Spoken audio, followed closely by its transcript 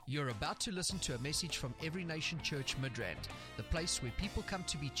You're about to listen to a message from Every Nation Church Midrand, the place where people come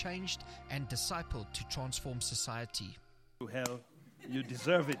to be changed and discipled to transform society. Hell, you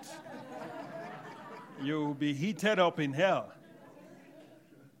deserve it. You'll be heated up in hell.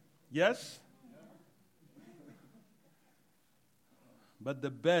 Yes? But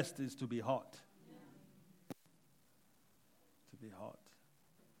the best is to be hot. To be hot.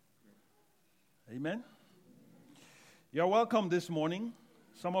 Amen? You're welcome this morning.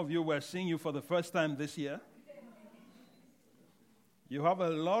 Some of you were seeing you for the first time this year. You have a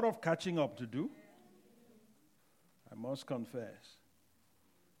lot of catching up to do. I must confess.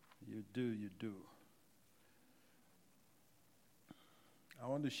 You do. I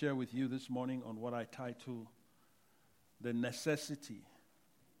want to share with you this morning on what I title The Necessity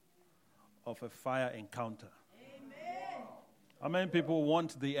of a Fire Encounter. Amen. How many people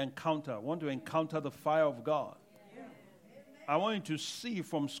want to encounter the fire of God? Yeah. I want you to see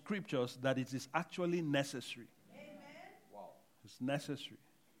from scriptures that it is actually necessary. Amen. Wow. It's necessary.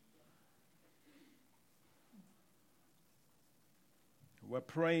 We're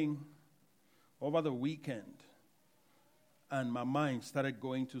praying over the weekend, and my mind started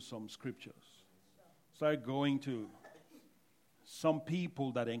going to some scriptures. Started going to some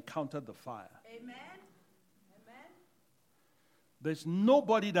people that encountered the fire. Amen. Amen. There's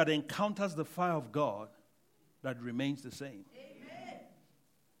nobody that encounters the fire of God that remains the same. Amen.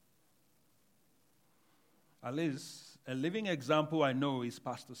 At least a living example I know is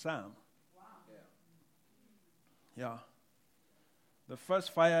Pastor Sam. Wow. Yeah. The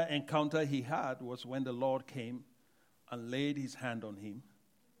first fire encounter he had was when the Lord came and laid his hand on him.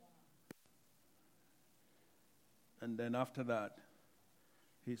 And then after that,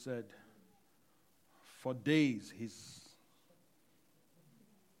 he said, for days,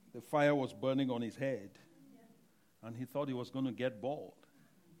 the fire was burning on his head. And he thought he was going to get bald.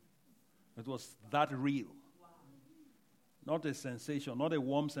 It was that real. Not a sensation, not a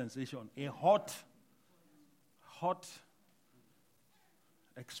warm sensation, a hot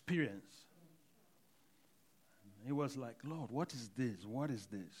experience. He was like, Lord, what is this? What is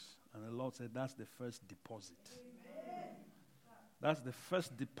this? And the Lord said, that's the first deposit. Amen. That's the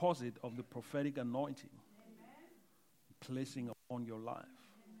first deposit of the prophetic anointing. Amen. Placing upon your life.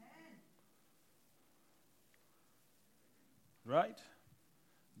 Amen. Right?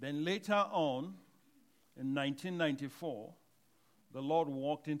 Then later on, in 1994, the Lord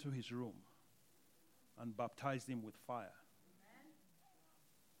walked into his room and baptized him with fire.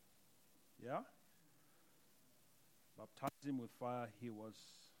 Yeah? Baptized him with fire. He was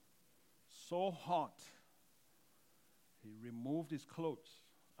so hot. He removed his clothes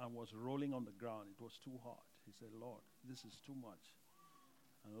and was rolling on the ground. It was too hot. He said, Lord, this is too much.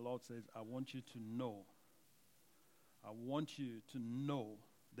 And the Lord says, I want you to know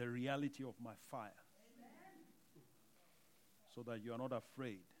the reality of my fire. Amen. So that you are not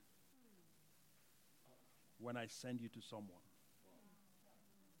afraid when I send you to someone.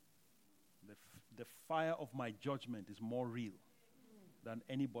 The fire of my judgment is more real than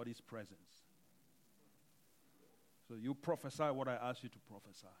anybody's presence. So you prophesy what I ask you to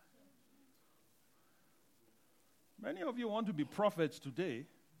prophesy. Many of you want to be prophets today,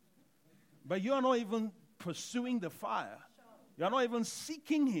 but you are not even pursuing the fire. You are not even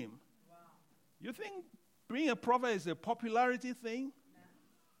seeking him. You think being a prophet is a popularity thing?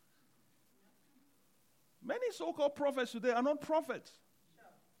 Many so-called prophets today are not prophets.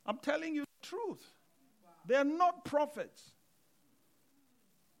 I'm telling you the truth. They are not prophets.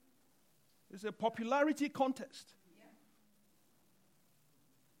 It's a popularity contest.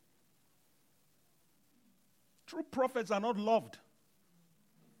 True prophets are not loved.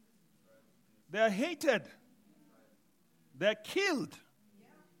 They are hated. They are killed.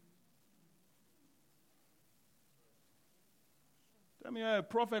 Tell me you're a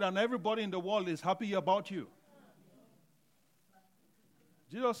prophet and everybody in the world is happy about you.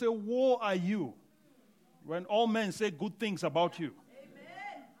 Jesus said, woe are you when all men say good things about you.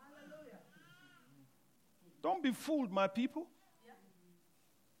 Amen. Hallelujah. Don't be fooled, my people. Yeah.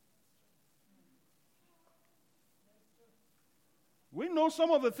 We know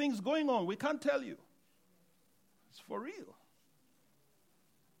some of the things going on. We can't tell you. It's for real.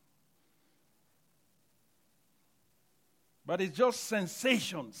 But it's just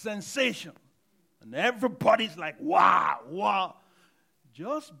sensation. And everybody's like, wow.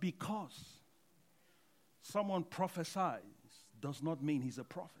 Just because someone prophesies does not mean he's a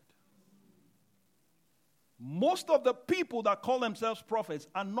prophet. Most of the people that call themselves prophets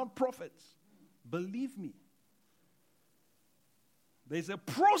are not prophets. Believe me. There's a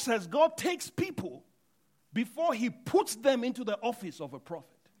process God takes people before he puts them into the office of a prophet.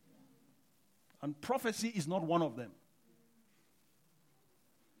 And prophecy is not one of them.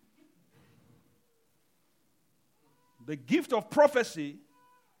 The gift of prophecy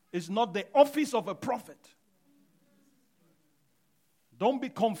is not the office of a prophet. Don't be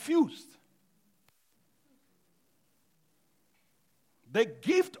confused. The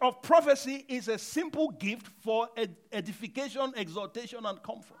gift of prophecy is a simple gift for edification, exhortation, and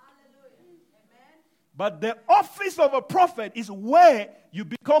comfort. But the office of a prophet is where you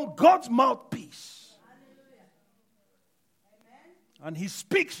become God's mouthpiece. And he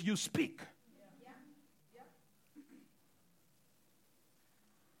speaks, you speak.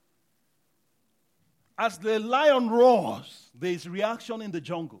 As the lion roars, there is reaction in the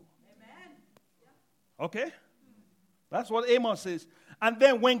jungle. Okay? That's what Amos says. And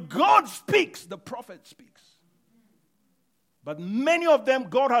then when God speaks, the prophet speaks. But many of them,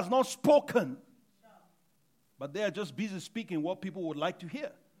 God has not spoken. But they are just busy speaking what people would like to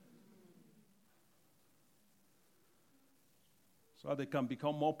hear. So they can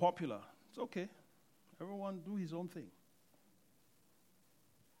become more popular. It's okay. Everyone do his own thing.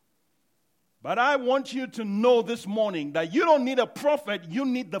 But I want you to know this morning that you don't need a prophet, you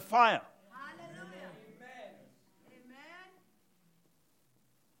need the fire. Hallelujah. Amen. Amen.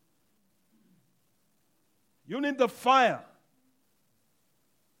 You need the fire.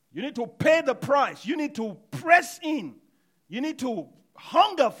 You need to pay the price. You need to press in. You need to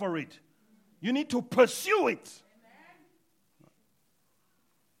hunger for it. You need to pursue it. Amen.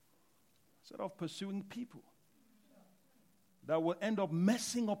 Instead of pursuing people that will end up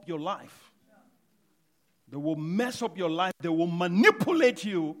messing up your life. They will mess up your life. They will manipulate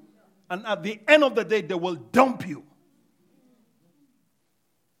you. And at the end of the day, they will dump you.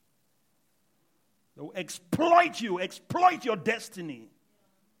 They will exploit you, exploit your destiny.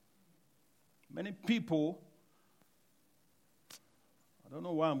 Many people, I don't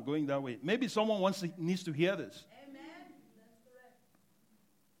know why I'm going that way. Maybe someone needs to hear this. Amen. That's correct.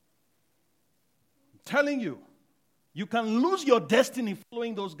 I'm telling you, you can lose your destiny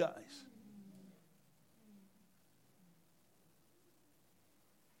following those guys.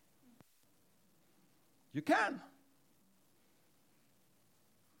 You can.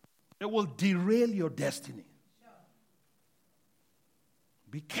 It will derail your destiny.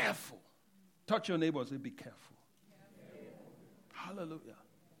 Be careful. Touch your neighbor and say, be careful. Hallelujah.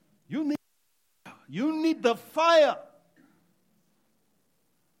 You need the fire.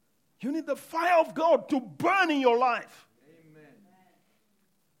 You need the fire of God to burn in your life. Amen.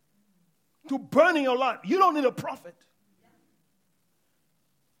 To burn in your life. You don't need a prophet.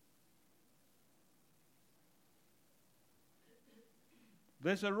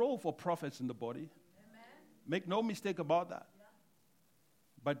 There's a role for prophets in the body. Amen. Make no mistake about that. Yeah.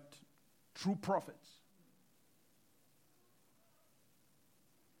 But true prophets.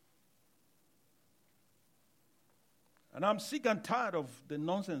 And I'm sick and tired of the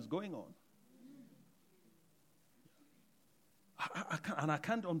nonsense going on. I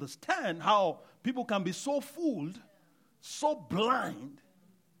can't understand how people can be so fooled, so blind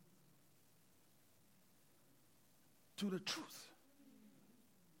to the truth.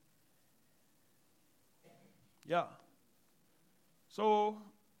 Yeah. So,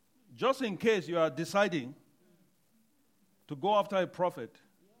 just in case you are deciding to go after a prophet,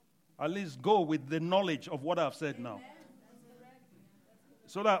 at least go with the knowledge of what I've said now.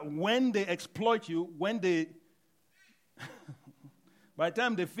 So that when they exploit you, by the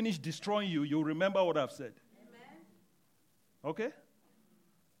time they finish destroying you, you'll remember what I've said. Okay?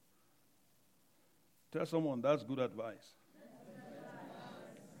 Tell someone that's good advice.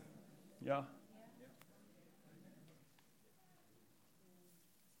 Yeah.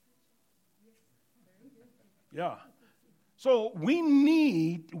 Yeah. So we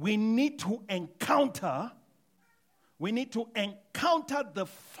need to encounter the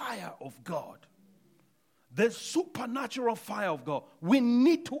fire of God. The supernatural fire of God. We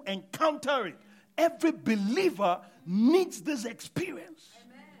need to encounter it. Every believer needs this experience.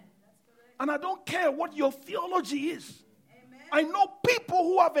 Amen. And I don't care what your theology is. Amen. I know people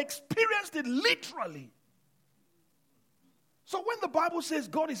who have experienced it literally. So when the Bible says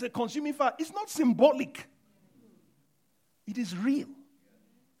God is a consuming fire, it's not symbolic. It is real.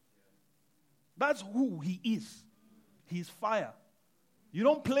 That's who he is. He is fire. You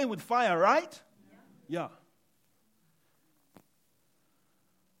don't play with fire, right? Yeah.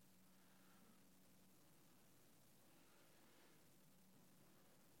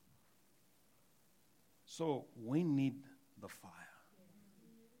 So we need the fire.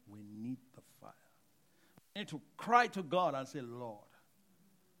 We need the fire. We need to cry to God and say, Lord,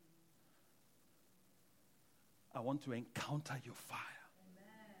 I want to encounter your fire.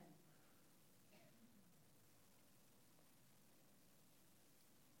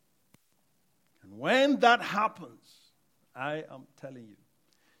 When that happens, I am telling you,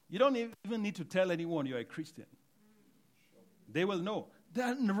 you don't even need to tell anyone you're a Christian. They will know.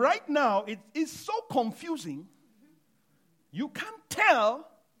 Then right now, it is so confusing. You can't tell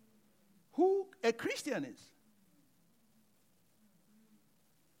who a Christian is.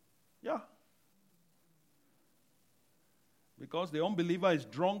 Yeah. Because the unbeliever is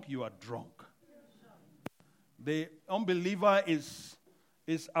drunk, you are drunk. The unbeliever is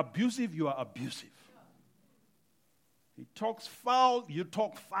abusive, you are abusive. He talks foul, you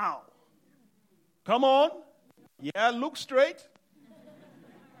talk foul. Come on. Yeah, look straight.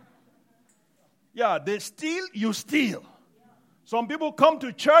 Yeah, they steal, you steal. Some people come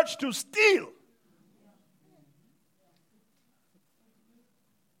to church to steal.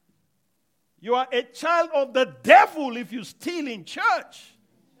 You are a child of the devil if you steal in church.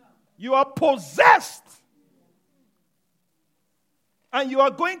 You are possessed. And you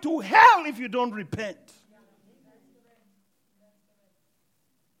are going to hell if you don't repent.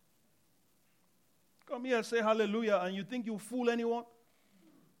 Come here and say hallelujah, and you think you fool anyone?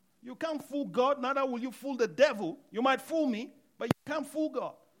 You can't fool God, neither will you fool the devil. You might fool me, but you can't fool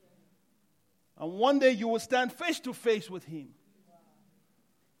God. And one day you will stand face to face with him.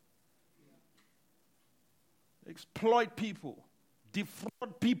 Exploit people,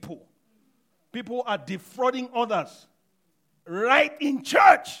 defraud people. People are defrauding others right in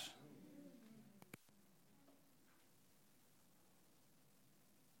church.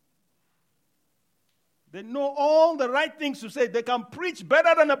 They know all the right things to say. They can preach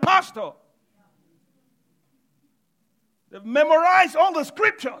better than a pastor. They've memorized all the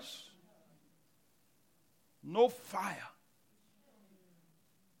scriptures. No fire.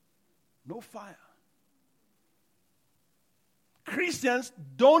 No fire. Christians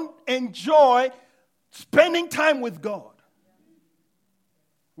don't enjoy spending time with God.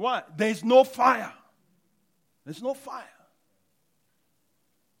 Why? There's no fire. There's no fire.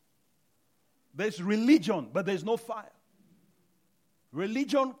 There's religion, but there's no fire.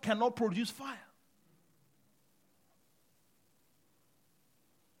 Religion cannot produce fire.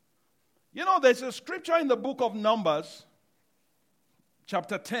 You know, there's a scripture in the book of Numbers,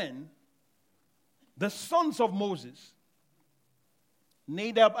 chapter 10. The sons of Moses,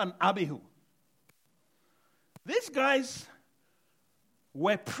 Nadab and Abihu. These guys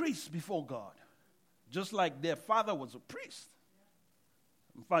were priests before God, just like their father was a priest.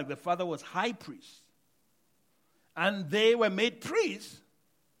 In fact, their father was high priest. And they were made priests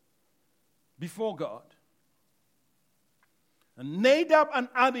before God. And Nadab and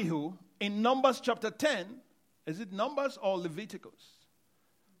Abihu, in Numbers chapter 10, is it Numbers or Leviticus?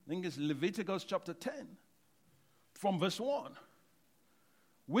 I think it's Leviticus chapter 10, from verse 1.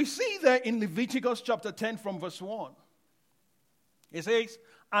 We see there in Leviticus chapter 10 from verse 1. It says,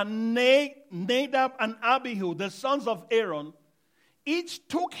 and Nadab and Abihu, the sons of Aaron, each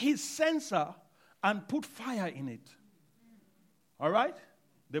took his censer and put fire in it. All right?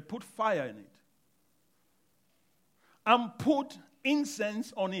 They put fire in it. And put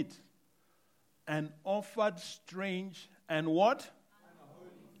incense on it. And offered strange and what?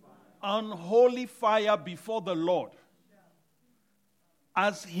 Unholy fire before the Lord.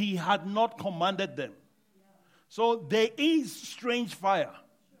 As he had not commanded them. So there is strange fire.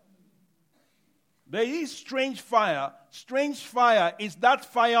 There is strange fire. Strange fire is that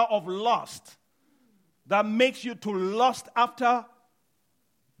fire of lust that makes you to lust after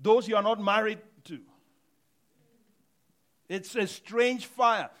those you are not married to. It's a strange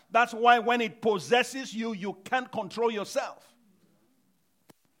fire. That's why when it possesses you, you can't control yourself.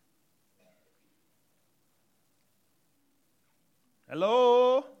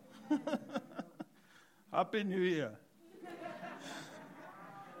 Hello? Happy New Year.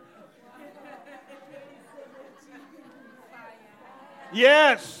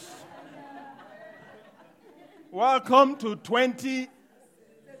 Yes. Welcome to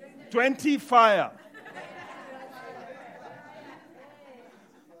 2020 fire.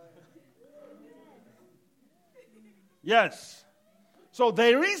 Yes. So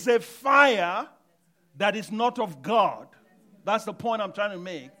there is a fire that is not of God. That's the point I'm trying to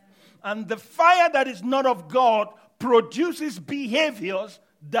make. And the fire that is not of God produces behaviors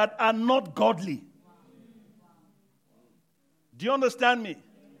that are not godly. Do you understand me?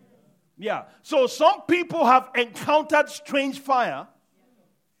 Yeah. So some people have encountered strange fire.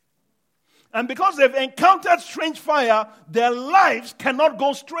 And because they've encountered strange fire, their lives cannot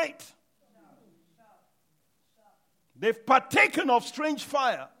go straight. They've partaken of strange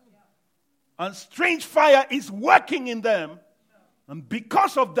fire. And strange fire is working in them. And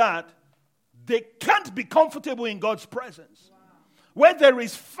because of that, they can't be comfortable in God's presence. Where there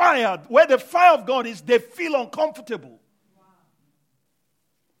is fire, where the fire of God is, they feel uncomfortable.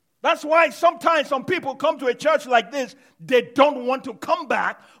 That's why sometimes some people come to a church like this, they don't want to come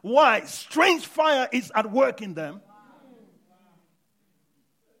back. Why? Strange fire is at work in them.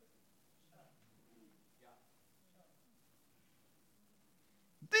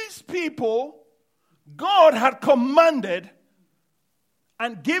 These people, God had commanded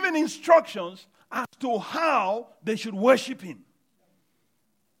and given instructions as to how they should worship Him,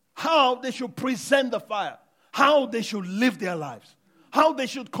 how they should present the fire, how they should live their lives, how they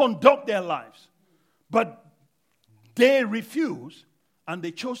should conduct their lives. But they refused and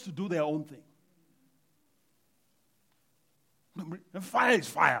they chose to do their own thing. Fire is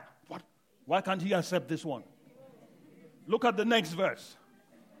fire. What? Why can't He accept this one? Look at the next verse.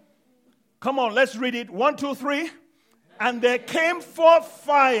 Come on, let's read it. 1, 2, 3. And there came forth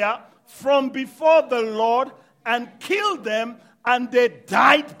fire from before the Lord and killed them, and they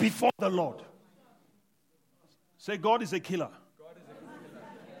died before the Lord. Say, God is a killer.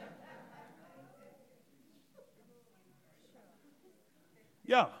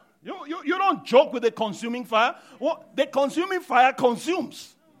 Yeah. You don't joke with the consuming fire. Well, the consuming fire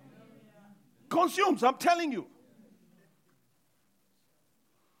consumes. Consumes, I'm telling you.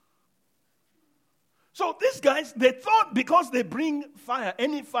 So these guys, they thought because they bring fire,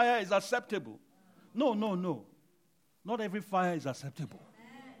 any fire is acceptable. No. Not every fire is acceptable.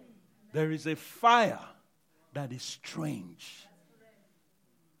 There is a fire that is strange.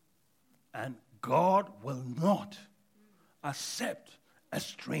 And God will not accept a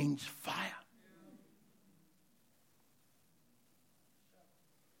strange fire.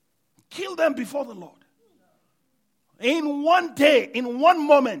 Kill them before the Lord. In one day, in one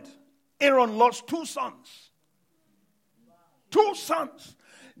moment, Aaron lost 2 sons. 2 sons.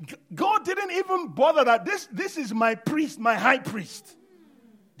 God didn't even bother that this is my priest, my high priest.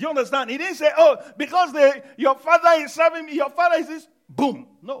 Do you understand? He didn't say, oh, because your father is serving me, your father is this. Boom.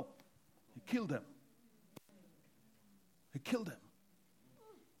 No. He killed them. He killed them.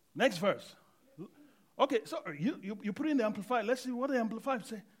 Next verse. Okay, so you put in the Amplified. Let's see what the Amplified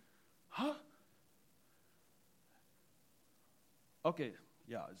say. Huh? Okay.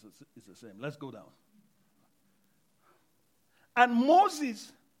 Yeah, it's the same. Let's go down. And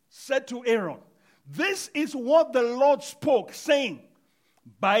Moses said to Aaron, this is what the Lord spoke, saying,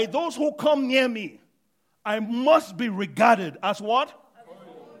 by those who come near me, I must be regarded as what? Holy.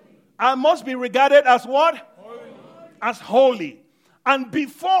 I must be regarded as what? Holy. As holy. And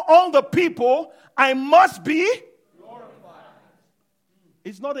before all the people, I must be glorified.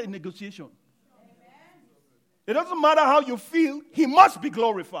 It's not a negotiation. It doesn't matter how you feel, He must be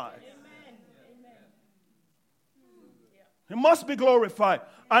glorified. Amen. He must be glorified.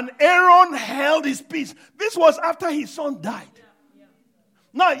 And Aaron held his peace. This was after his son died.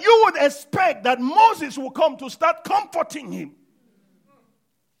 Now, you would expect that Moses will come to start comforting him.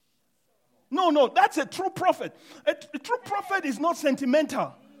 No, that's a true prophet. A true prophet is not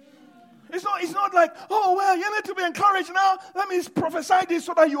sentimental. It's not like, oh, well, you need to be encouraged now. Let me prophesy this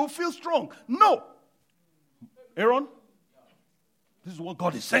so that you will feel strong. No. Aaron, this is what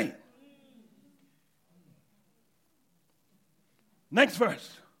God is saying. Next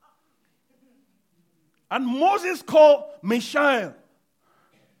verse. And Moses called Mishael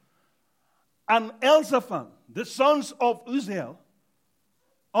and Elzaphan, the sons of Uzziel,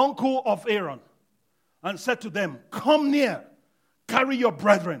 uncle of Aaron, and said to them, come near, carry your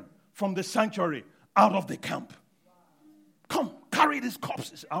brethren from the sanctuary out of the camp. Come, carry these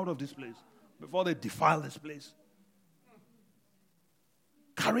corpses out of this place before they defile this place.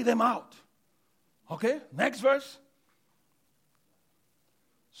 Carry them out. Okay, next verse.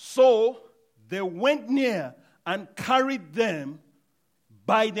 So they went near and carried them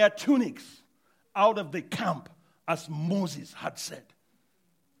by their tunics out of the camp as Moses had said.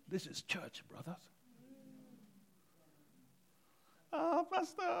 This is church, brothers.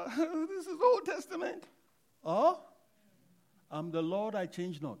 Pastor, this is Old Testament. Oh, I'm the Lord, I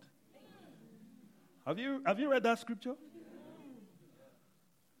change not. Have you read that scripture?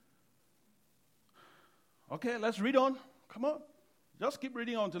 Okay, let's read on. Come on. Just keep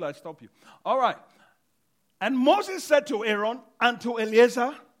reading on until I stop you. All right. And Moses said to Aaron and to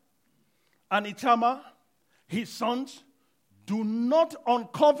Eleazar and Ithamar, his sons, do not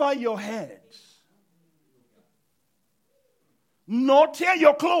uncover your heads, nor tear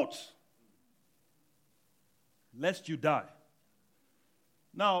your clothes, lest you die.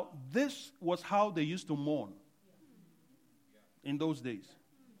 Now, this was how they used to mourn in those days.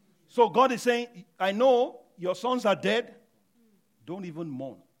 So God is saying, I know your sons are dead. Don't even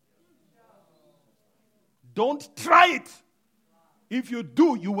mourn. Don't try it. If you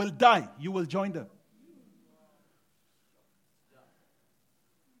do, you will die. You will join them.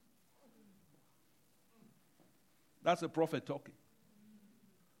 That's a prophet talking.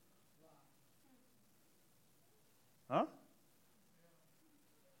 Huh?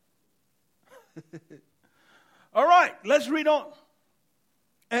 All right, let's read on.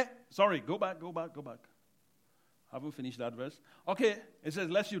 Sorry, go back. Haven't finished that verse. Okay, it says,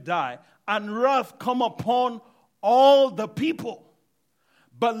 lest you die, and wrath come upon all the people.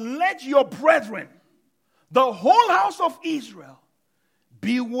 But let your brethren, the whole house of Israel,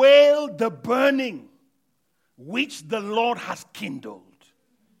 bewail the burning which the Lord has kindled.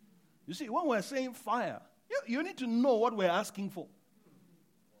 You see, when we're saying fire, you need to know what we're asking for.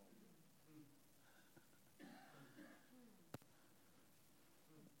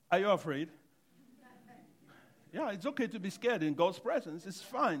 Are you afraid? Yeah, it's okay to be scared in God's presence. It's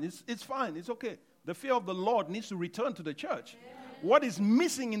fine. It's fine. It's okay. The fear of the Lord needs to return to the church. What is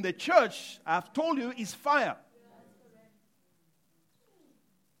missing in the church, I've told you, is fire.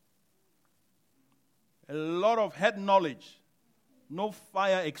 A lot of head knowledge, no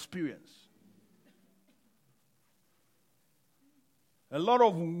fire experience. A lot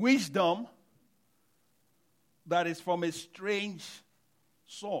of wisdom that is from a strange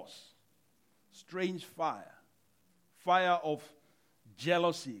source, strange fire. Fire of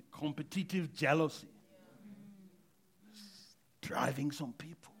jealousy, competitive jealousy. Driving some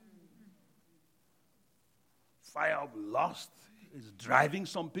people. Fire of lust is driving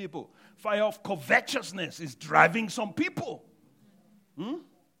some people. Fire of covetousness is driving some people.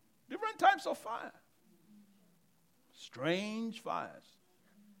 Different types of fire. Strange fires.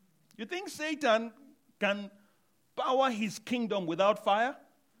 You think Satan can power his kingdom without fire?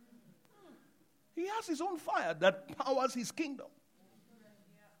 He has his own fire that powers his kingdom.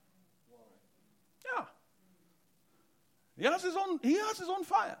 Yeah. He has his own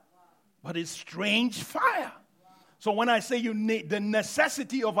fire. But it's strange fire. So when I say you need the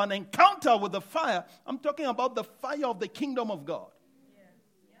necessity of an encounter with the fire, I'm talking about the fire of the kingdom of God.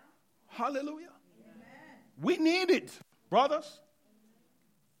 Hallelujah. We need it, brothers.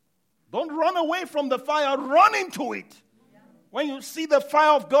 Don't run away from the fire, run into it. When you see the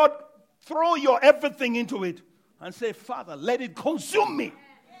fire of God, throw your everything into it and say, Father, let it consume me.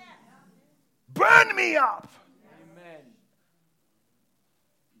 Burn me up. Amen.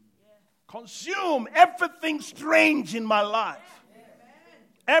 Consume everything strange in my life.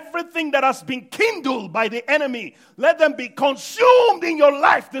 Everything that has been kindled by the enemy, let them be consumed in your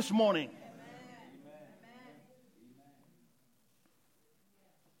life this morning.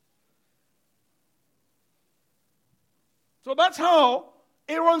 So that's how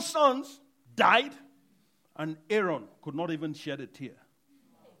Aaron's sons died, and Aaron could not even shed a tear.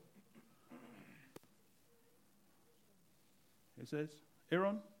 He says,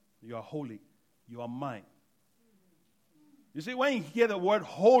 Aaron, you are holy. You are mine. You see, when you hear the word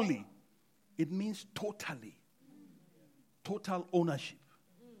holy, it means totally. Total ownership.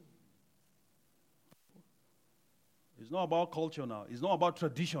 It's not about culture now. It's not about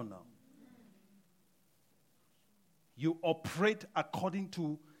tradition now. You operate according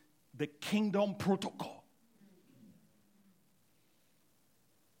to the kingdom protocol.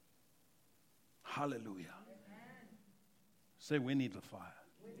 Hallelujah. Amen. Say, we need the fire.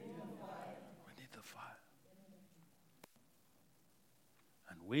 We need the fire.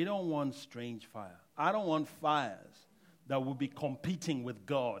 And we don't want strange fire. I don't want fires that will be competing with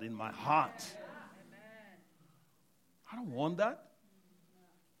God in my heart. I don't want that.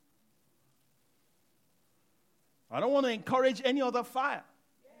 I don't want to encourage any other fire.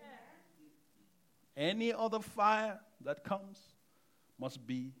 Any other fire that comes must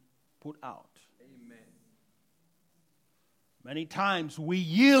be put out. Amen. Many times we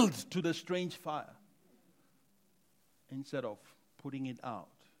yield to the strange fire instead of putting it out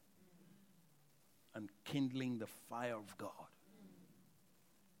and kindling the fire of God.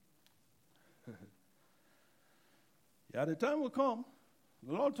 Yeah, the time will come.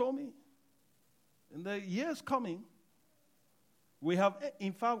 The Lord told me, in the years coming, we have,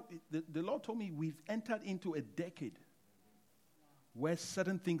 in fact, the Lord told me we've entered into a decade where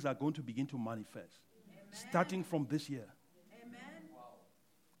certain things are going to begin to manifest, starting from this year. Amen.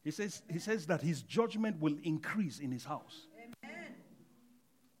 He says that his judgment will increase in his house. Amen.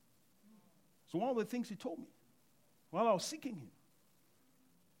 So one of the things he told me while I was seeking him,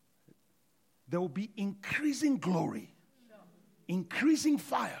 there will be increasing glory, increasing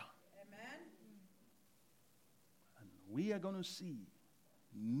fire. We are going to see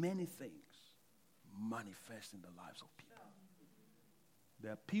many things manifest in the lives of people.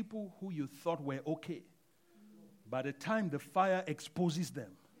 There are people who you thought were okay. By the time the fire exposes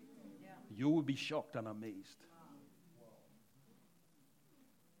them, you will be shocked and amazed.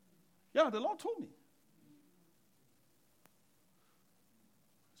 Yeah, the Lord told me.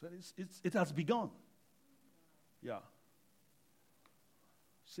 So it has begun. Yeah.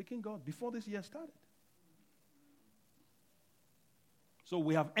 Seeking God before this year started. So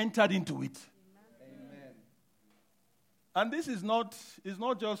we have entered into it. Amen. And this is not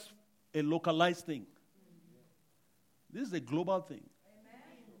just a localized thing. This is a global thing.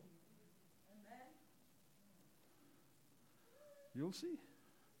 You'll see.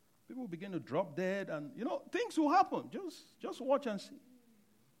 People begin to drop dead and, things will happen. Just watch and see.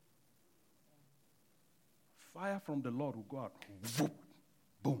 Fire from the Lord will go out. Whoop,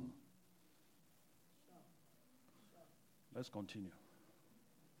 boom. Let's continue.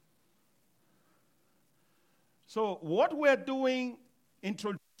 So what we're doing,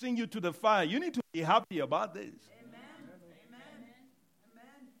 introducing you to the fire, you need to be happy about this. Amen. Amen.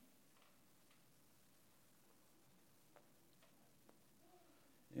 Amen.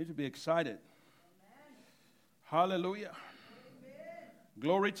 You need to be excited. Hallelujah.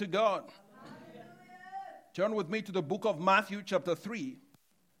 Glory to God. Turn with me to the book of Matthew chapter 3.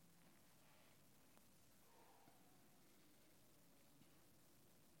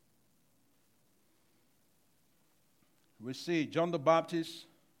 We see John the Baptist.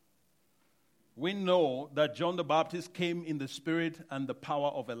 We know that John the Baptist came in the spirit and the power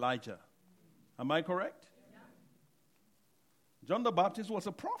of Elijah. Am I correct? Yeah. John the Baptist was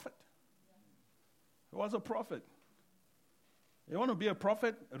a prophet. He was a prophet. You want to be a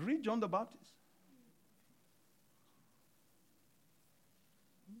prophet? Read John the Baptist.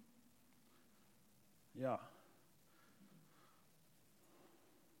 Yeah.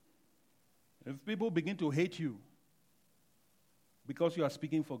 If people begin to hate you because you are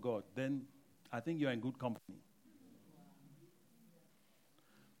speaking for God, then I think you are in good company.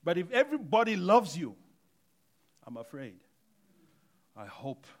 But if everybody loves you, I'm afraid. I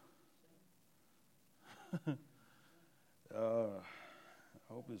hope. I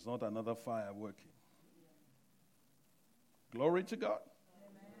hope it's not another fire working. Glory to God.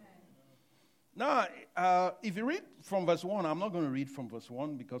 Now, if you read from verse 1, I'm not going to read from verse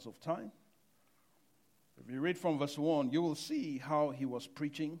 1 because of time. If you read from verse 1, you will see how he was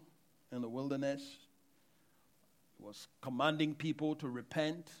preaching in the wilderness. He was commanding people to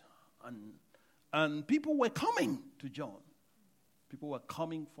repent. And people were coming to John. People were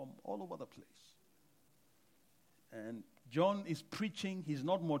coming from all over the place. And John is preaching. He's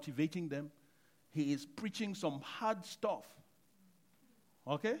not motivating them. He is preaching some hard stuff.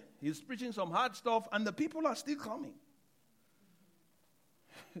 Okay? He's preaching some hard stuff, and the people are still coming.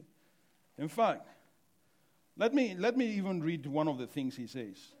 In fact, let me even read one of the things he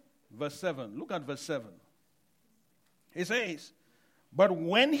says. Verse 7. Look at verse 7. He says, "But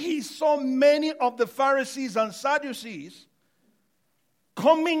when he saw many of the Pharisees and Sadducees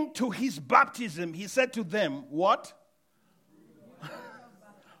coming to his baptism, he said to them," what?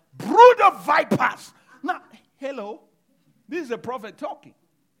 "Brood of vipers." Now, hello. This is a prophet talking.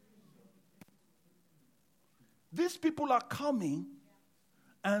 These people are coming,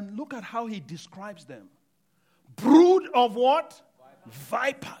 and look at how he describes them. Brood of what?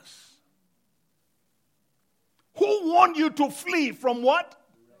 Vipers. Who warned you to flee from what?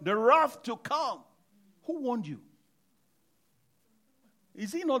 The wrath to come. Who warned you?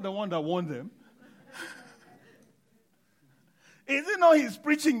 Is he not the one that warned them? Is it not his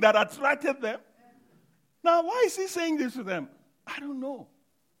preaching that attracted them? Now, why is he saying this to them? I don't know.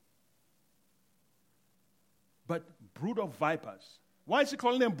 But brood of vipers. Why is he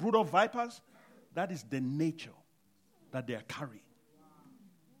calling them brood of vipers? That is the nature that they are carrying.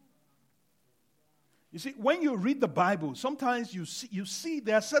 You see, when you read the Bible, sometimes you see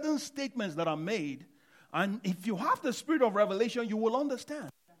there are certain statements that are made, and if you have the spirit of revelation, you will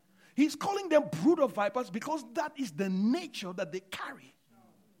understand. He's calling them brood of vipers because that is the nature that they carry.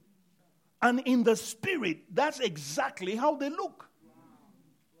 And in the spirit, that's exactly how they look.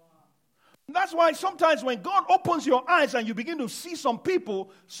 That's why sometimes when God opens your eyes and you begin to see some people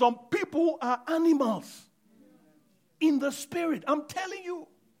are animals. In the spirit, I'm telling you.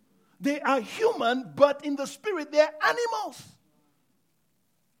 They are human, but in the spirit, they're animals.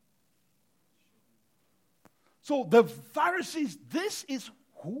 So the Pharisees, this is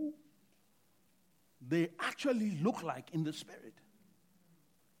who they actually look like in the spirit.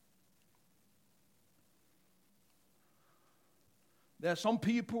 There are some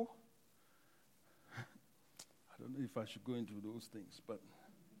people, I don't know if I should go into those things, but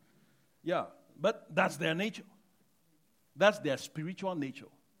yeah, but that's their nature. That's their spiritual nature.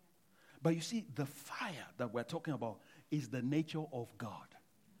 But you see, the fire that we're talking about is the nature of God.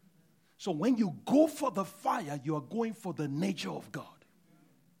 So when you go for the fire, you are going for the nature of God.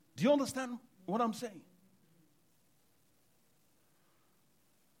 Do you understand what I'm saying?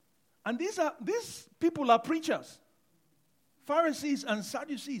 And these people are preachers. Pharisees and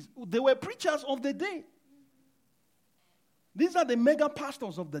Sadducees. They were preachers of the day. These are the mega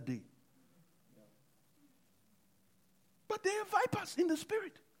pastors of the day. But they are vipers in the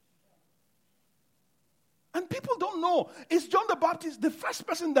spirit. And people don't know. It's John the Baptist, the first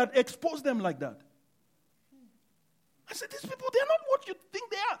person that exposed them like that. I said, these people, they're not what you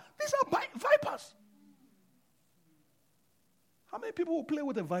think they are. These are vipers. How many people will play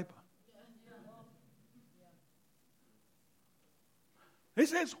with a viper? He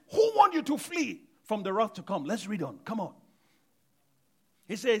says, who want you to flee from the wrath to come? Let's read on. Come on.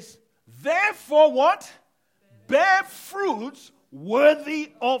 He says, therefore what? Bear fruits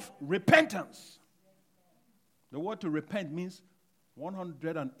worthy of repentance. The word to repent means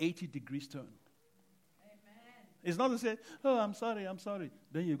 180 degrees turn. Amen. It's not to say, oh, I'm sorry.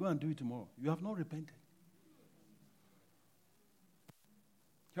 Then you go and do it tomorrow. You have not repented.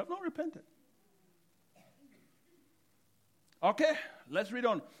 You have not repented. Okay, let's read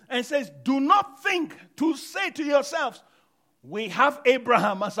on. And it says, do not think to say to yourselves, we have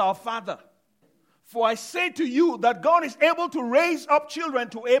Abraham as our father. For I say to you that God is able to raise up children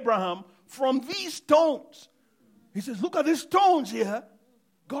to Abraham from these stones. He says, look at these stones here.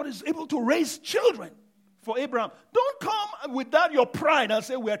 God is able to raise children for Abraham. Don't come with that your pride and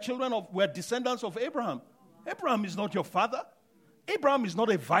say we're descendants of Abraham. Abraham is not your father. Abraham is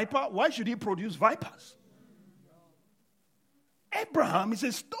not a viper. Why should he produce vipers? Abraham is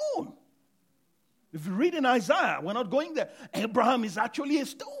a stone. If you read in Isaiah, we're not going there. Abraham is actually a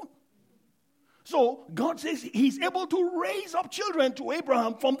stone. So God says he's able to raise up children to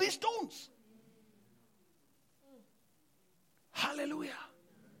Abraham from these stones. Hallelujah.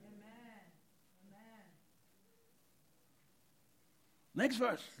 Amen. Next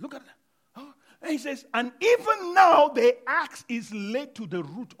verse. Look at that. Oh, and he says, and even now the axe is laid to the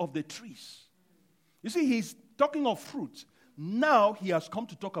root of the trees. You see, he's talking of fruits. Now he has come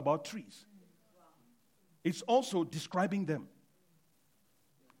to talk about trees. It's also describing them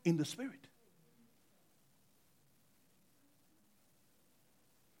in the spirit.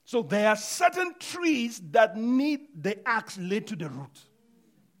 So there are certain trees that need the axe laid to the root.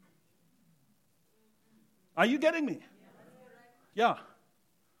 Are you getting me? Yeah.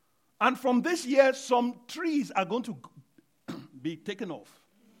 And from this year, some trees are going to be taken off.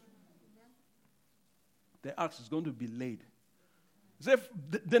 The axe is going to be laid. So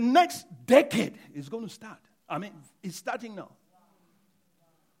the next decade is going to start. I mean, it's starting now.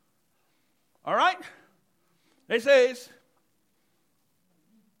 All right? It says,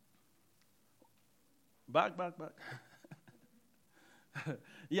 back.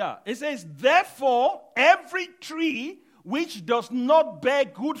 Yeah, it says, therefore, every tree which does not bear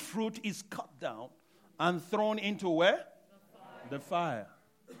good fruit is cut down and thrown into where? The fire.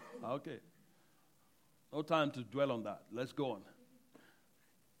 Okay. No time to dwell on that. Let's go on.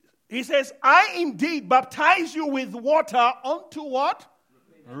 He says, I indeed baptize you with water unto what?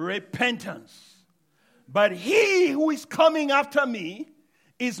 Repentance. But he who is coming after me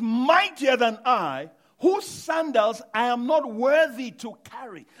is mightier than I, whose sandals I am not worthy to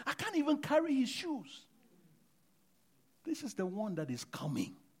carry. I can't even carry his shoes. This is the one that is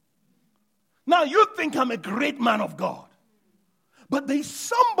coming. Now you think I'm a great man of God. But there's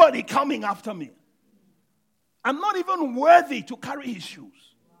somebody coming after me. I'm not even worthy to carry his shoes.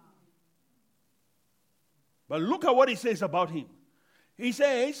 But look at what he says about him. He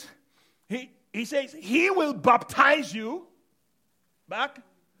says, he will baptize you back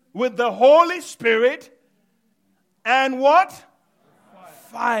with the Holy Spirit and what?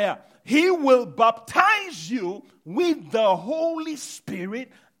 Fire. He will baptize you with the Holy Spirit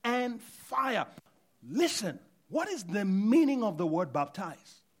and fire. Listen, what is the meaning of the word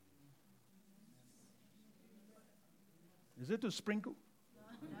baptize? Is it to sprinkle?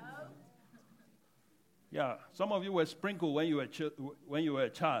 Yeah, some of you were sprinkled when you were a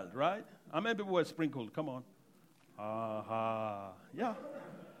child, right? How many people were sprinkled? Come on. Yeah.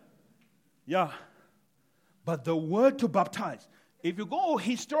 Yeah. But the word to baptize, if you go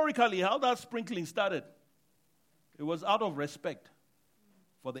historically, how that sprinkling started, it was out of respect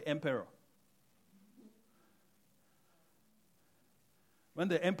for the emperor. When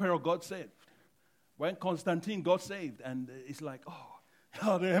the emperor got saved, when Constantine got saved, and it's like,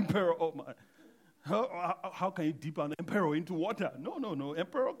 oh, the emperor, oh my. How can you dip an emperor into water? No.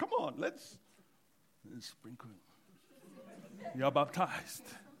 Emperor, come on, let's sprinkle. You are baptized.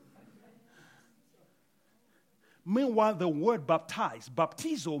 Meanwhile, the word baptize,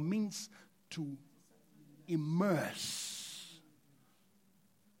 baptizo, means to immerse.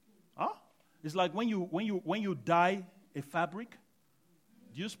 Huh? It's like when you dye a fabric,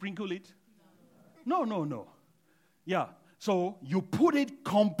 do you sprinkle it? No. Yeah. So you put it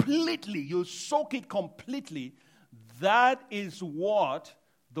completely, you soak it completely. That is what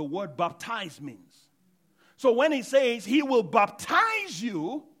the word baptize means. So when he says he will baptize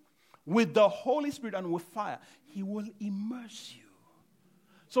you with the Holy Spirit and with fire, he will immerse you.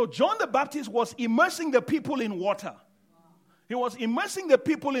 So John the Baptist was immersing the people in water. He was immersing the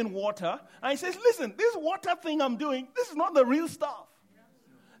people in water. And he says, listen, this water thing I'm doing, this is not the real stuff.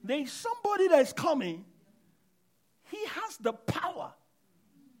 There is somebody that is coming. He has the power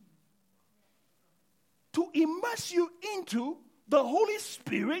to immerse you into the Holy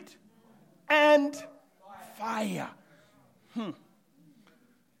Spirit and fire.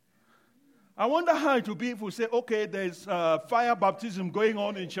 I wonder how it will be if we say, okay, there's fire baptism going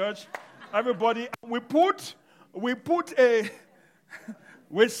on in church. Everybody, we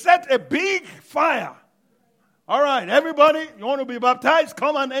set a big fire. All right, everybody, you want to be baptized?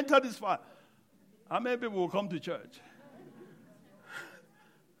 Come and enter this fire. How many people will come to church?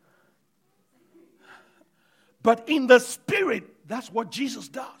 But in the Spirit, that's what Jesus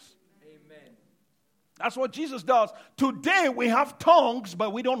does. Amen. That's what Jesus does. Today we have tongues,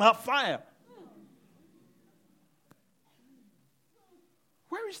 but we don't have fire.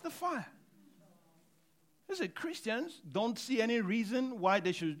 Where is the fire? Listen, Christians don't see any reason why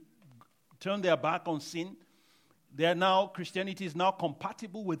they should turn their back on sin. Christianity is now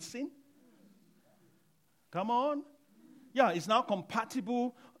compatible with sin. Come on. Yeah, it's now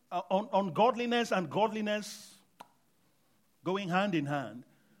compatible on godliness and godliness going hand in hand.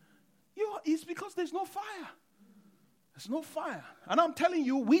 It's because there's no fire. There's no fire. And I'm telling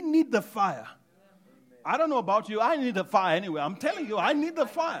you, we need the fire. I don't know about you. I need the fire anyway. I'm telling you, I need the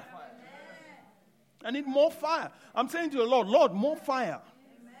fire. I need more fire. I'm saying to the Lord, more fire.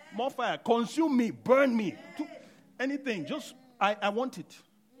 More fire. Consume me. Burn me. Anything. Just, I want it.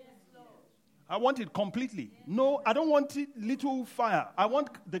 I want it completely. No, I don't want it little fire. I want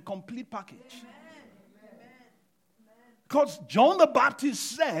the complete package. Because John the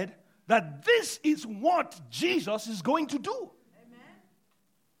Baptist said that this is what Jesus is going to do.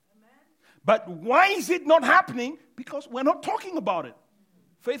 But why is it not happening? Because we're not talking about it.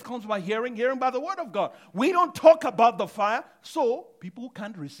 Faith comes by hearing, hearing by the word of God. We don't talk about the fire, so people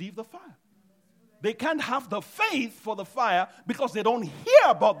can't receive the fire. They can't have the faith for the fire because they don't hear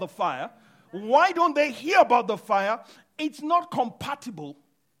about the fire. Why don't they hear about the fire? It's not compatible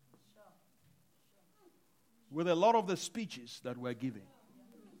with a lot of the speeches that we're giving.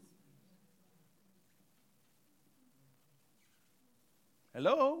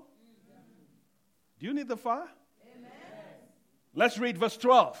 Hello? Do you need the fire? Amen. Let's read verse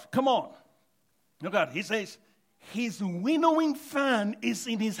 12. Come on. Look at it. He says, his winnowing fan is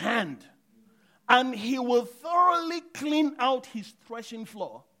in his hand, and he will thoroughly clean out his threshing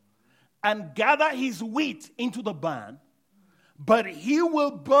floor and gather his wheat into the barn, but he will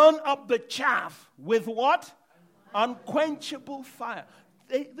burn up the chaff with what? Unquenchable fire.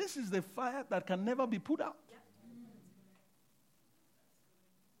 This is the fire that can never be put out.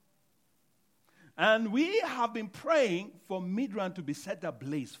 And we have been praying for Midrand to be set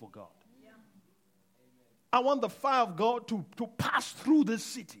ablaze for God. Yeah. I want the fire of God to pass through this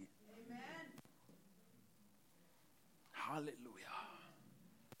city. Amen. Hallelujah.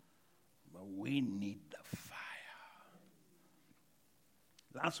 But we need the fire.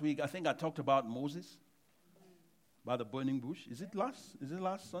 Last week, I think I talked about Moses by the burning bush. Is it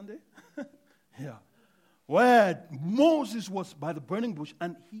last Sunday? Yeah. Where Moses was by the burning bush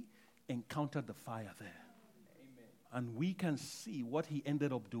and he encountered the fire there. Amen. And we can see what he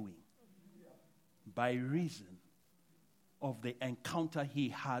ended up doing by reason of the encounter he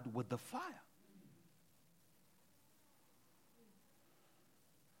had with the fire.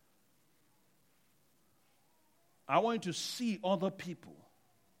 I want you to see other people.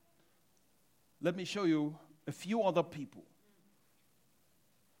 Let me show you a few other people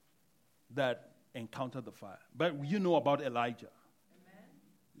that encountered the fire. But you know about Elijah.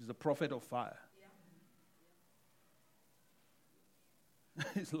 He's the prophet of fire. Yeah.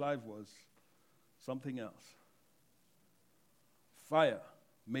 His life was something else. Fire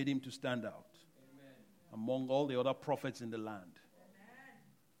made him to stand out. Amen. Among all the other prophets in the land. Amen.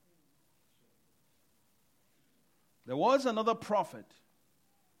 There was another prophet.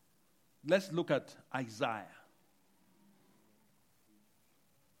 Let's look at Isaiah.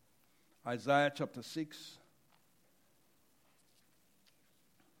 Isaiah chapter 6.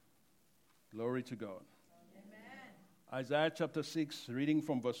 Glory to God. Amen. Isaiah chapter 6, reading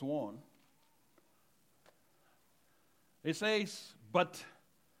from verse 1. It says, but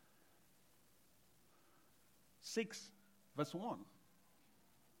 6, verse 1.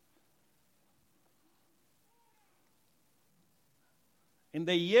 In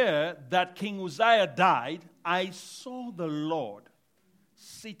the year that King Uzziah died, I saw the Lord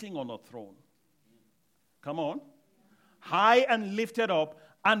sitting on a throne. Come on. High and lifted up,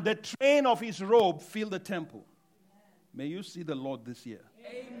 and the train of his robe filled the temple. May you see the Lord this year.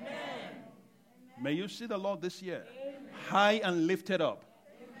 Amen. May you see the Lord this year. Amen. High and lifted up.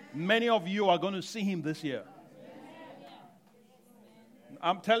 Amen. Many of you are going to see him this year. Amen.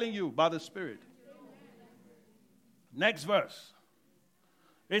 I'm telling you by the Spirit. Next verse.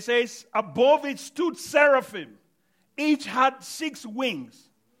 It says, above it stood seraphim. Each had 6 wings.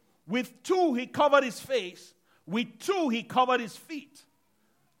 With 2 he covered his face. With 2 he covered his feet.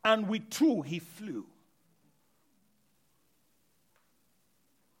 And with 2 he flew.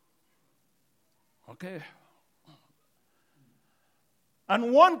 Okay.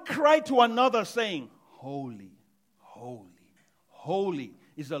 And one cried to another saying, holy, holy, holy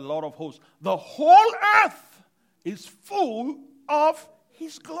is the Lord of hosts. The whole earth is full of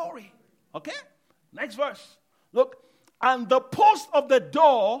his glory. Okay? Next verse. Look. And the posts of the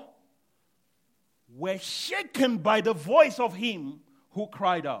door were shaken by the voice of him who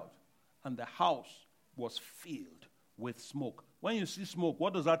cried out. And the house was filled with smoke. When you see smoke,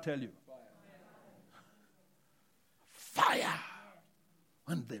 what does that tell you? Fire.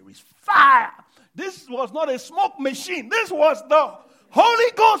 And there is fire. This was not a smoke machine. This was the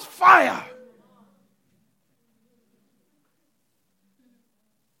Holy Ghost fire.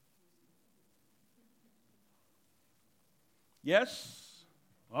 Yes?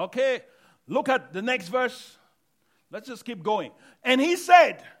 Okay. Look at the next verse. Let's just keep going. And he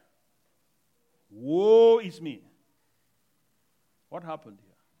said, woe is me. What happened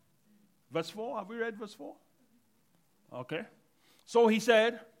here? Verse 4. Have we read verse 4? Okay. So he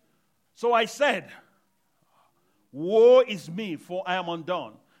said, so I said, woe is me, for I am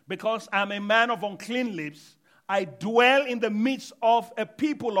undone, because I am a man of unclean lips. I dwell in the midst of a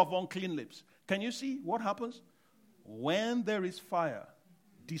people of unclean lips. Can you see what happens? When there is fire,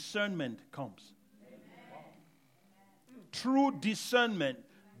 discernment comes. Amen. True discernment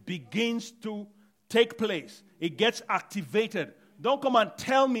begins to take place. It gets activated. Don't come and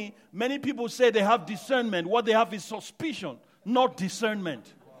tell me, many people say they have discernment. What they have is suspicion, not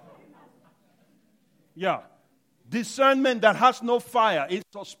discernment. Yeah. Discernment that has no fire is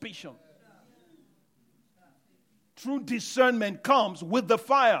suspicion. True discernment comes with the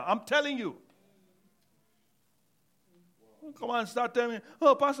fire. I'm telling you. Come on, start telling me,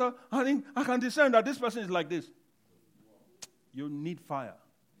 oh, Pastor, I think I can discern that this person is like this. You need fire.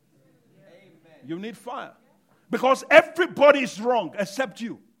 Amen. You need fire. Because everybody is wrong except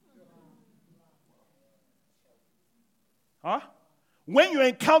you. Huh? When you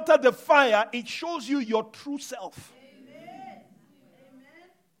encounter the fire, it shows you your true self. Amen.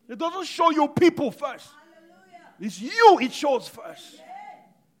 It doesn't show you people first. Hallelujah. It's you it shows first. Amen.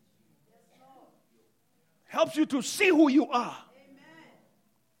 Helps you to see who you are. Amen.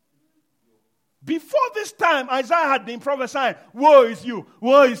 Before this time, Isaiah had been prophesying, woe is you,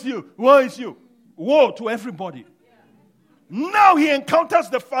 woe is you, woe is you. Woe to everybody. Yeah. Now he encounters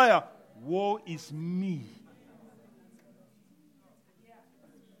the fire. Woe is me.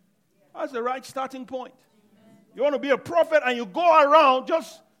 That's the right starting point. You want to be a prophet and you go around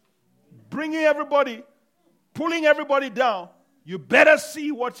just bringing everybody, pulling everybody down. You better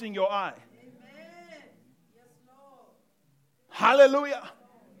see what's in your eye. Hallelujah.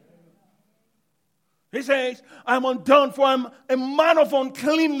 He says, I'm undone, for I'm a man of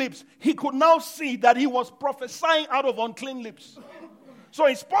unclean lips. He could now see that he was prophesying out of unclean lips. So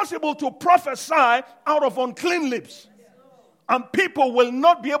it's possible to prophesy out of unclean lips. And people will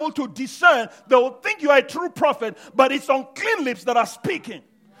not be able to discern. They will think you are a true prophet, but it's unclean lips that are speaking.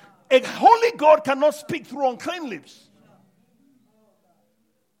 A holy God cannot speak through unclean lips.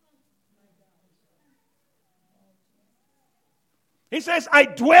 He says, I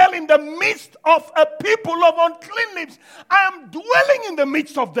dwell in the midst of a people of unclean lips. I am dwelling in the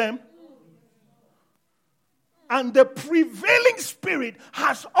midst of them. And the prevailing spirit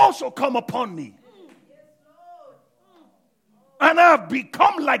has also come upon me. And I have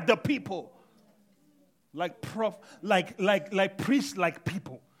become like the people. Like priests like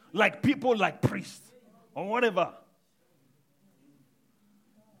people. Like people like priests. Or whatever.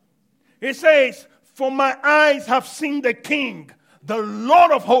 He says, for my eyes have seen the King, the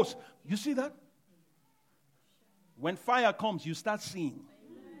Lord of hosts. You see that? When fire comes, you start seeing.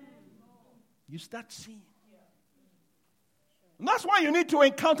 You start seeing. And that's why you need to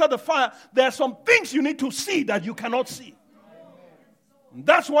encounter the fire. There are some things you need to see that you cannot see. And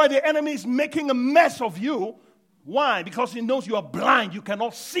that's why the enemy is making a mess of you. Why? Because he knows you are blind. You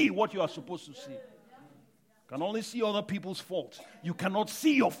cannot see what you are supposed to see. You can only see other people's faults. You cannot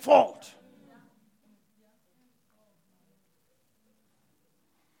see your fault.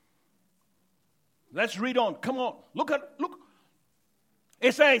 Let's read on. Come on. Look.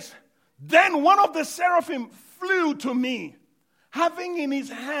 It says, then one of the seraphim flew to me, having in his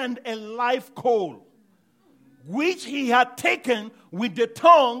hand a live coal, which he had taken with the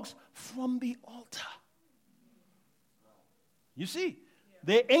tongs from the altar. You see,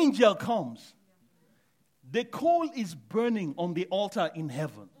 the angel comes. The coal is burning on the altar in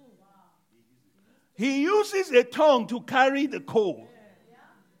heaven. He uses a tongue to carry the coal.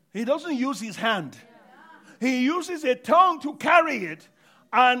 He doesn't use his hand. He uses a tongue to carry it,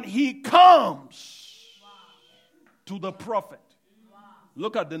 and he comes to the prophet.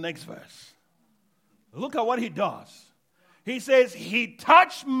 Look at the next verse. Look at what he does. He says, he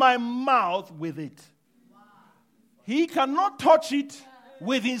touched my mouth with it. He cannot touch it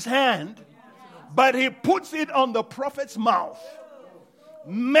with his hand, but he puts it on the prophet's mouth.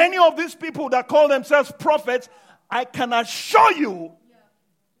 Many of these people that call themselves prophets, I can assure you,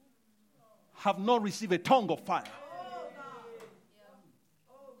 have not received a tongue of fire.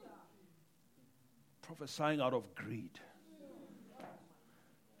 Prophesying out of greed.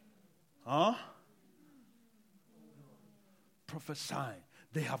 Prophesying.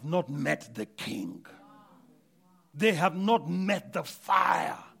 They have not met the king. They have not met the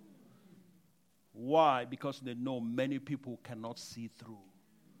fire. Why? Because they know many people cannot see through.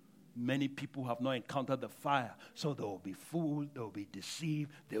 Many people have not encountered the fire. So they will be fooled, they will be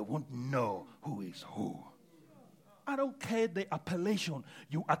deceived, they won't know who is who. I don't care the appellation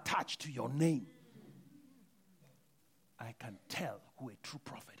you attach to your name. I can tell who a true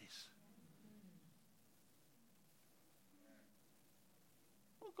prophet is.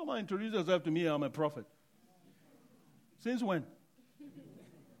 Oh, come on, introduce yourself to me, I'm a prophet. Since when?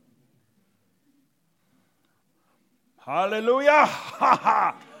 Hallelujah! Ha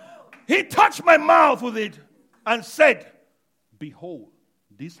ha! He touched my mouth with it and said, behold,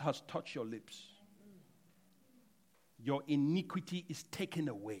 this has touched your lips. Your iniquity is taken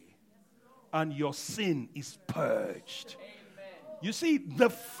away, and your sin is purged. You see,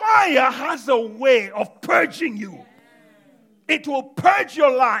 the fire has a way of purging you. It will purge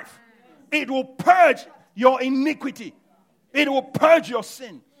your life. It will purge your iniquity. It will purge your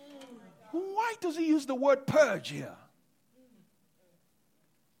sin. Why does he use the word purge here?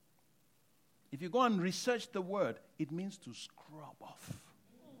 If you go and research the word, it means to scrub off.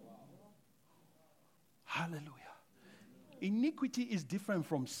 Hallelujah. Iniquity is different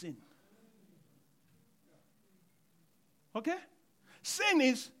from sin. Okay? Sin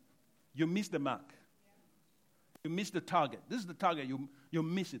is you miss the mark. You miss the target. This is the target. You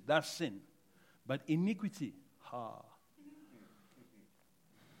miss it. That's sin. But iniquity,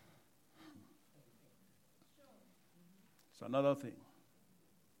 it's another thing.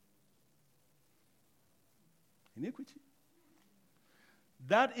 Iniquity.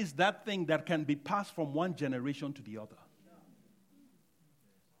 That is that thing that can be passed from one generation to the other.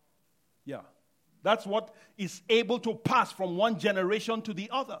 Yeah. That's what is able to pass from one generation to the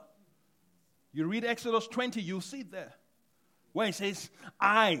other. You read Exodus 20, you'll see it there. Where it says,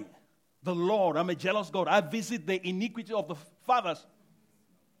 I, the Lord, I'm a jealous God. I visit the iniquity of the fathers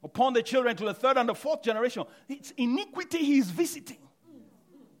upon the children to the third and the fourth generation. It's iniquity he is visiting.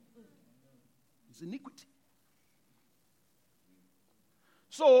 It's iniquity.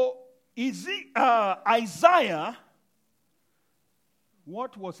 So, Isaiah,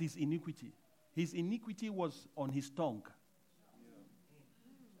 what was his iniquity? His iniquity was on his tongue.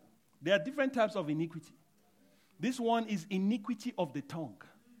 There are different types of iniquity. This one is iniquity of the tongue.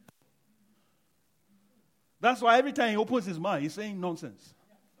 That's why every time he opens his mouth, he's saying nonsense.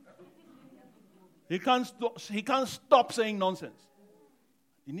 He can't stop saying nonsense.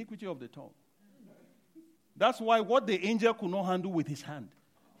 Iniquity of the tongue. That's why what the angel could not handle with his hand,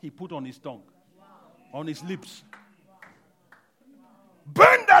 he put on his tongue, on his lips.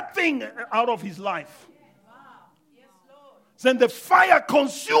 Burn that thing out of his life. Then the fire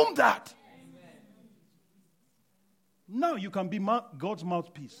consumed that. Now you can be God's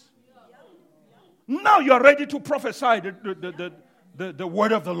mouthpiece. Now you are ready to prophesy the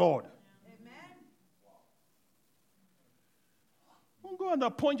word of the Lord. Don't go and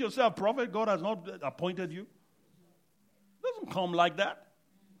appoint yourself prophet. God has not appointed you. It doesn't come like that.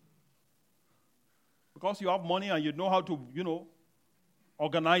 Because you have money and you know how to,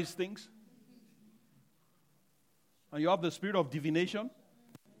 organize things. And you have the spirit of divination,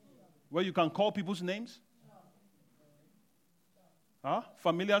 where you can call people's names.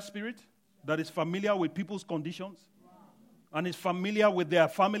 Familiar spirit that is familiar with people's conditions, and is familiar with their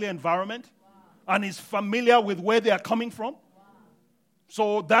family environment, and is familiar with where they are coming from.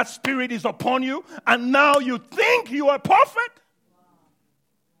 So that spirit is upon you, and now you think you are perfect.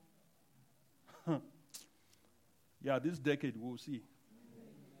 Yeah, this decade we'll see.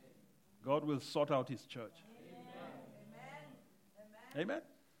 God will sort out his church. Amen.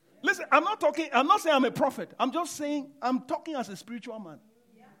 Listen, I'm not saying I'm a prophet. I'm just saying I'm talking as a spiritual man.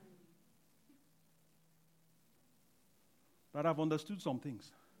 But I've understood some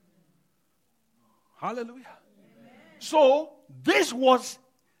things. Hallelujah. Amen. So, this was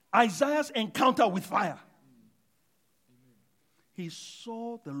Isaiah's encounter with fire. He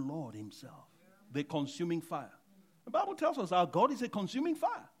saw the Lord himself, the consuming fire. The Bible tells us our God is a consuming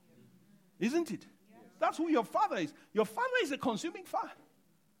fire. Isn't it? That's who your father is. Your father is a consuming fire.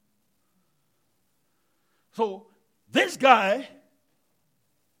 So, this guy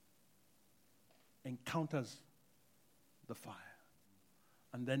encounters the fire.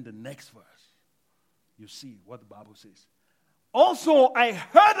 And then the next verse, you see what the Bible says. Also, I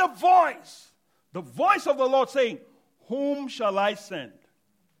heard a voice, the voice of the Lord saying, whom shall I send?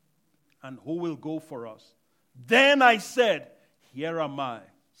 And who will go for us? Then I said, here am I,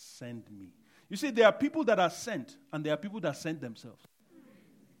 send me. You see, there are people that are sent, and there are people that send themselves.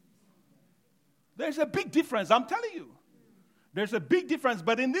 There's a big difference, I'm telling you. There's a big difference,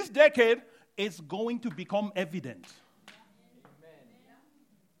 but in this decade, it's going to become evident.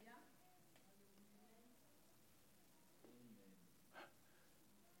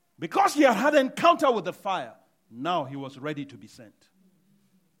 Because he had an encounter with the fire, now he was ready to be sent.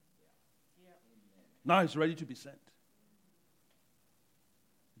 Now he's ready to be sent.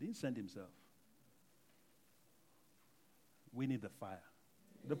 He didn't send himself. We need the fire.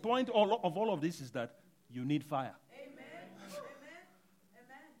 The point of all of this is that you need fire. Amen. Amen.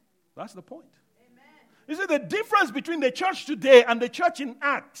 That's the point. Amen. You see, the difference between the church today and the church in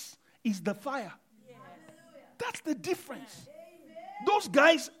Acts is the fire. Yes. That's the difference. Amen. Those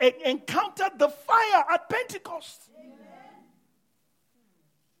guys encountered the fire at Pentecost. Amen.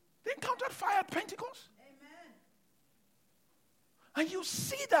 They encountered fire at Pentecost. Amen. And you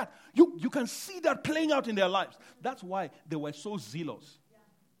see that. You can see that playing out in their lives. That's why they were so zealous.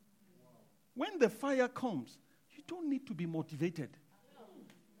 When the fire comes, you don't need to be motivated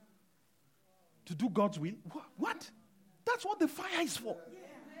to do God's will. What? That's what the fire is for.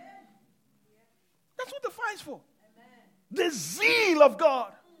 That's what the fire is for. The zeal of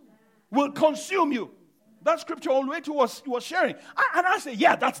God will consume you. That scripture all the way to was sharing. And I say,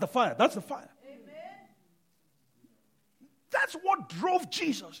 yeah, that's the fire. That's the fire. That's what drove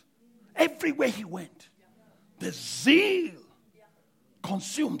Jesus everywhere he went. The zeal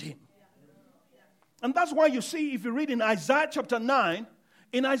consumed him. And that's why you see, if you read in Isaiah chapter 9,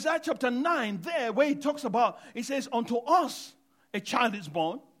 there where he talks about, he says, unto us a child is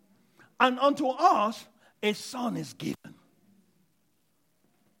born, and unto us a son is given.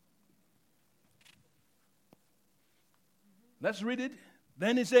 Let's read it.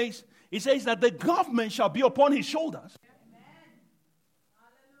 Then it says that the government shall be upon his shoulders.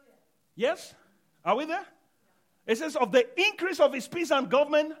 Yes? Are we there? It says, of the increase of his peace and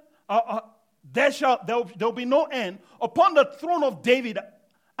government, there'll be no end upon the throne of David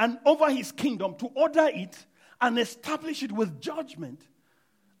and over his kingdom, to order it and establish it with judgment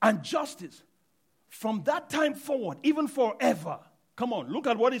and justice from that time forward, even forever. Come on, look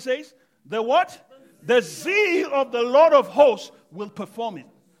at what it says. The what? The zeal of the Lord of hosts will perform it.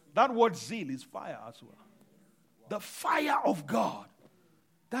 That word zeal is fire as well. The fire of God.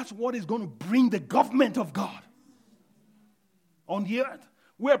 That's what is going to bring the government of God on the earth.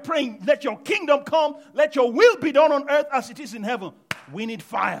 We're praying, let your kingdom come, let your will be done on earth as it is in heaven. We need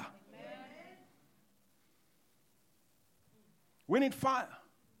fire. Amen. We need fire.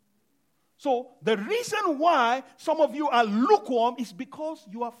 So the reason why some of you are lukewarm is because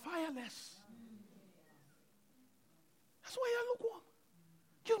you are fireless. That's why you're lukewarm.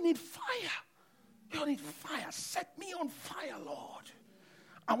 You need fire. You need fire. Set me on fire, Lord.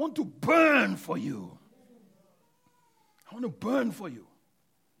 I want to burn for you. I want to burn for you.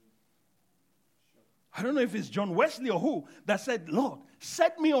 I don't know if it's John Wesley or who that said, Lord,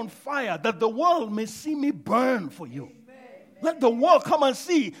 set me on fire that the world may see me burn for you. Amen. Let the world come and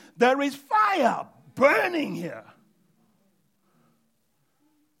see there is fire burning here.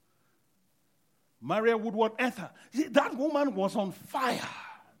 Maria Woodworth Ether. See, that woman was on fire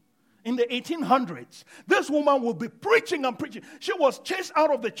in the 1800s. This woman will be preaching and preaching. She was chased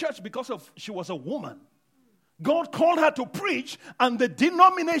out of the church because she was a woman. God called her to preach, and the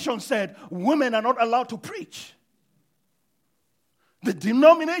denomination said women are not allowed to preach. The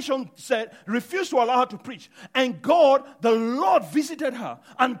denomination refused to allow her to preach. And God, the Lord, visited her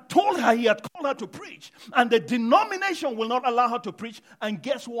and told her he had called her to preach. And the denomination will not allow her to preach. And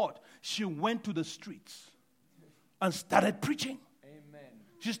guess what? She went to the streets and started preaching. Amen.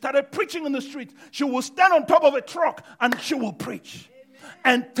 She started preaching in the streets. She will stand on top of a truck and she will preach. Amen.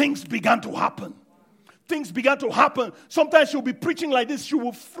 And things began to happen. Things began to happen. Sometimes she'll be preaching like this. She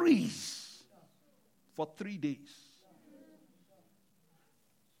will freeze for 3 days.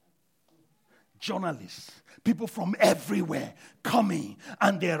 Journalists, people from everywhere coming,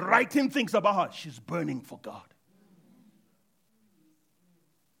 and they're writing things about her. She's burning for God.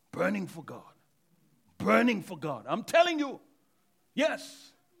 Burning for God. Burning for God. I'm telling you.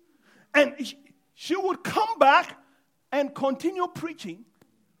 Yes. And she would come back and continue preaching.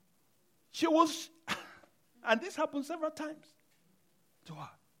 She was, and this happened several times to her.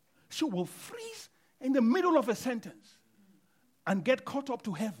 She will freeze in the middle of a sentence and get caught up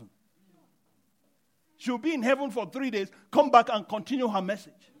to heaven. She'll be in heaven for 3 days, come back and continue her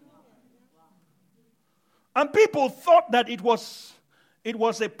message. And people thought that it was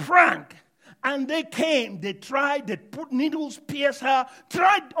a prank. And they came, they tried, they put needles, pierced her,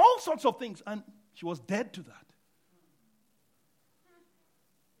 tried all sorts of things. And she was dead to that.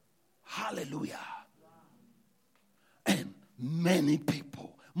 Hallelujah. And many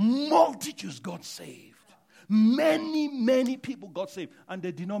people, multitudes got saved. Many people got saved. And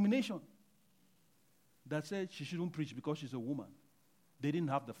the denomination that said she shouldn't preach because she's a woman, they didn't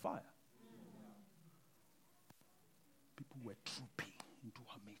have the fire. People were trooping into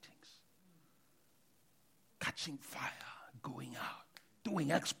her meetings, catching fire, going out,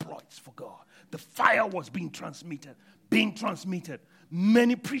 doing exploits for God. The fire was being transmitted.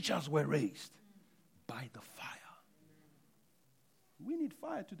 Many preachers were raised by the fire. We need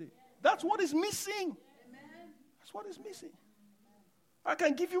fire today. That's what is missing. That's what is missing. I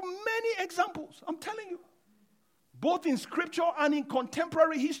can give you many examples, I'm telling you, both in scripture and in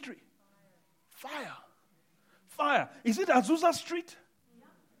contemporary history. Fire. Is it Azusa Street?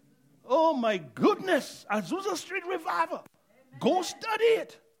 Oh my goodness, Azusa Street revival. Go study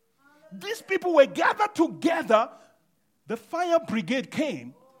it. These people were gathered together. The fire brigade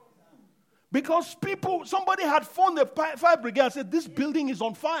came because somebody had phoned the fire brigade and said, this building is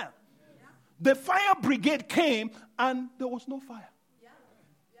on fire. The fire brigade came and there was no fire.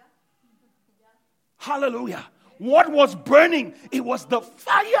 Hallelujah. What was burning? It was the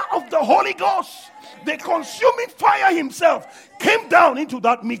fire of the Holy Ghost. The consuming fire himself came down into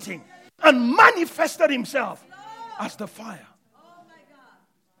that meeting and manifested himself as the fire.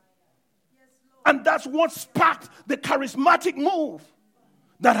 And that's what sparked the charismatic move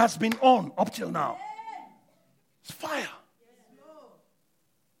that has been on up till now. It's fire.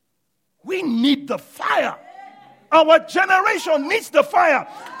 We need the fire. Our generation needs the fire.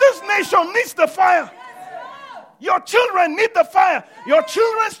 This nation needs the fire. Your children need the fire. Your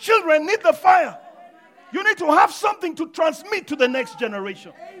children's children need the fire. You need to have something to transmit to the next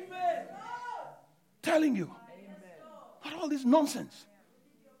generation. Telling you. Not all this nonsense.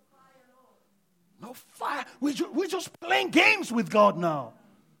 No fire. We're just playing games with God now.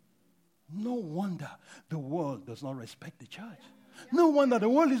 No wonder the world does not respect the church. No wonder the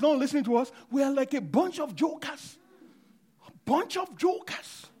world is not listening to us. We are like a bunch of jokers. A bunch of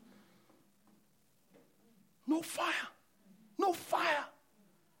jokers. No fire. No fire.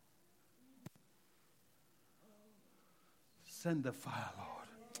 Send the fire, Lord.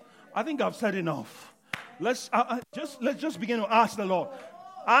 I think I've said enough. Let's just begin to ask the Lord.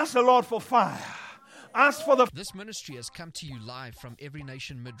 Ask the Lord for fire. Ask for the... This ministry has come to you live from Every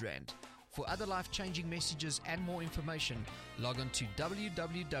Nation Midrand. For other life-changing messages and more information, log on to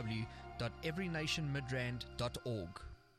www.everynationmidrand.org.